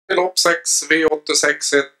Lopp 6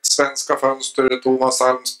 V86 Svenska Fönster Thomas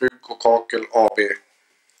Alms Bygg och Kakel AB.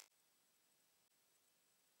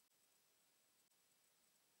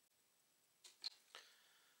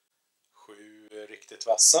 Sju riktigt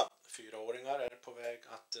vassa 4-åringar är på väg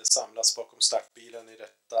att samlas bakom startbilen i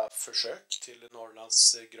detta försök till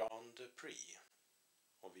Norrlands Grand Prix.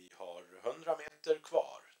 Och vi har 100 meter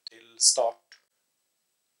kvar till start.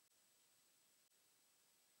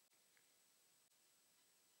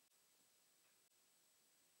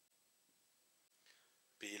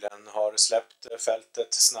 Bilen har släppt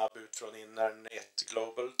fältet snabb ut från innern, 1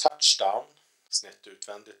 Global Touchdown, snett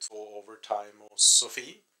utvändigt 2 Overtime och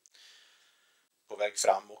Sofie. På väg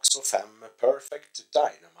fram också 5 Perfect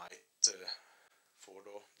Dynamite får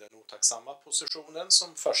då den otacksamma positionen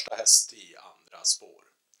som första häst i andra spår.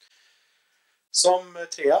 Som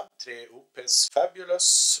trea, 3 OP's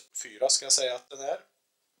Fabulous, 4 ska jag säga att den är.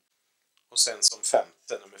 Och sen som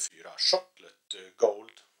femte nummer 4 Chocolate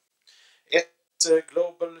Gold. 1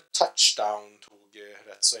 Global Touchdown tog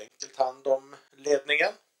rätt så enkelt hand om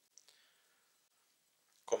ledningen.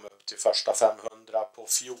 Kom upp till första 500 på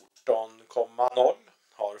 14,0.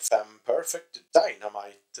 Har 5 Perfect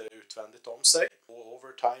Dynamite utvändigt om sig. Och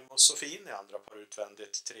Overtime och Sofie i andra par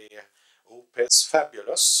utvändigt 3 OP's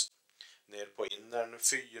Fabulous. Ner på innern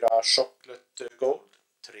 4 Chocolate Gold.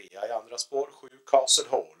 3 i andra spår 7 Castle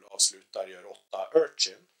Hall. Avslutar gör 8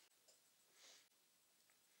 Urchin.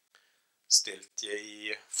 Stiltje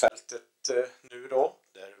i fältet nu då,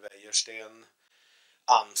 där Wäjersten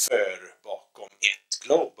anför bakom 1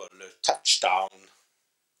 Global Touchdown.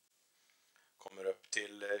 Kommer upp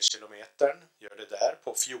till kilometern, gör det där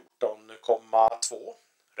på 14,2.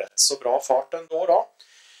 Rätt så bra fart ändå då.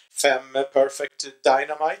 5 Perfect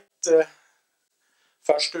Dynamite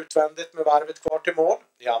först utvändigt med varvet kvar till mål.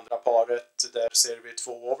 I andra paret där ser vi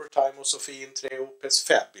 2 Overtime och Sofie, 3 OP's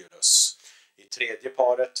Fabulous. I tredje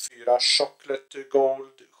paret 4 Chocolate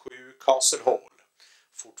Gold, 7 Castle Hall.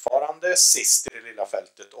 Fortfarande sist i det lilla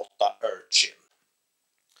fältet 8 Urchin.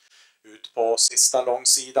 Ut på sista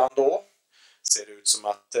långsidan då. Ser ut som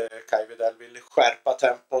att Kai Widell vill skärpa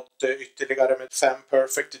tempot ytterligare med 5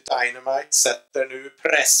 Perfect Dynamite. Sätter nu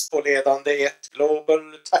press på ledande 1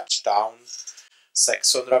 Global Touchdown.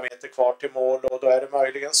 600 meter kvar till mål och då är det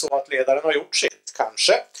möjligen så att ledaren har gjort sitt,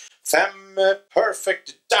 kanske. 5 Perfect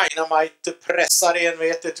Dynamite pressar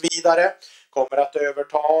envetet vidare. Kommer att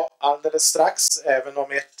överta alldeles strax, även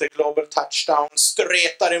om 1 Global Touchdown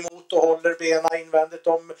stretar emot och håller bena invändigt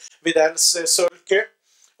om Widells sulky.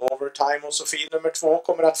 Overtime och Sofie nummer 2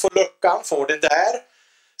 kommer att få luckan, får det där.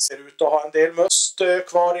 Ser ut att ha en del must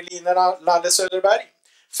kvar i linorna, Lalle Söderberg.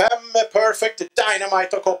 5 Perfect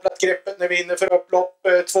Dynamite har kopplat greppet när vi är inne för upplopp.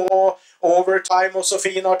 2 Overtime och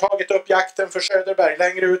Sofie har tagit upp jakten för Söderberg.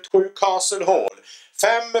 Längre ut 7 Castle Hall.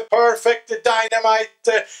 5 Perfect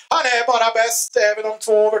Dynamite. Han är bara bäst, även om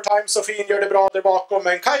 2 Overtime Sofie gör det bra där bakom.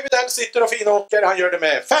 Men Kai Widell sitter och finåker. Han gör det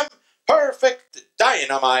med 5 Perfect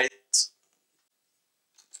Dynamite.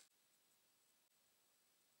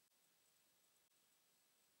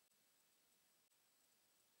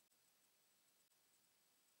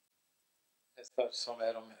 Som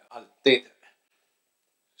är de alltid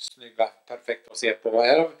snygga, perfekt att se på.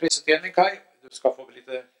 Här har vi prisutdelning, Kai. Du ska få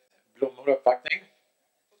lite blommor och uppvaktning.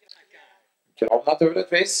 Krav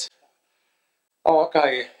naturligtvis. Ja,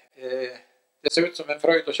 Kai. Det ser ut som en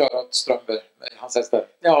fröjd att köra åt Strömberg med hans hästar.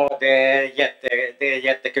 Ja, det är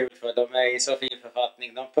jättekul för de är i så fin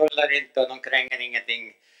författning. De pullar inte och de kränger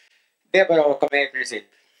ingenting. Det är bara att åka med i princip.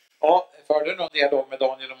 Ja, förde du någon dialog med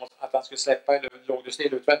Daniel om att han skulle släppa eller låg du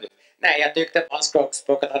still utvändigt? Nej, jag tyckte på hans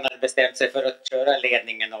klockspråk att han hade bestämt sig för att köra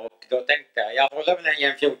ledningen och då tänkte jag håller väl en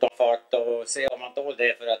jämn 14-fart och se om han tål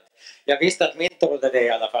det för att jag visste att min tålde det i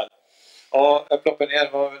alla fall. Ja, upploppen ner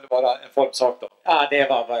var väl bara en formsak då? Ja, det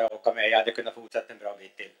var bara att åka med. Jag hade kunnat fortsätta en bra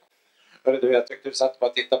bit till. Du, jag tyckte du satt bara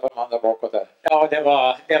och tittade på de andra bakåt där. Ja,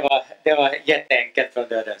 det var jätteenkelt från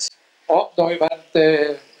dödens. Ja, då har ju varit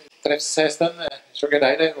träffshästen, Sugar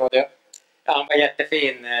Daddy, var det? Ja, han var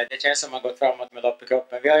jättefin. Det känns som att han gått framåt med lopp i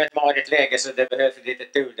kroppen. Vi har ett marigt läge så det behövs lite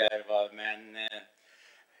tur där. Va? Men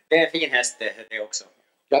det är en fin häst det också.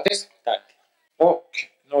 Grattis! Tack! Och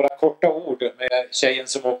några korta ord med tjejen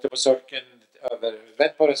som åkte på sulken över.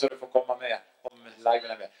 Vänt på det så du får komma med om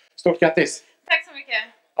liven är med. Stort grattis! Tack så mycket!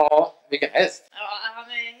 Ja, vilken häst! Ja,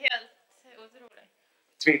 han är helt otrolig.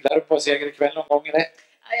 Tvivlar du på seger ikväll någon gång eller?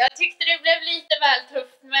 Ja, jag tyckte det blev lite väl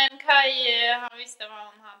tufft, men Kai, han visste vad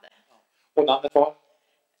han hade. Och namnet var?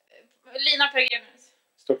 Lina Pergenius.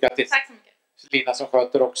 Stort grattis! Tack så mycket! Lina som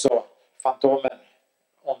sköter också Fantomen,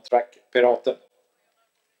 On Track Piraten.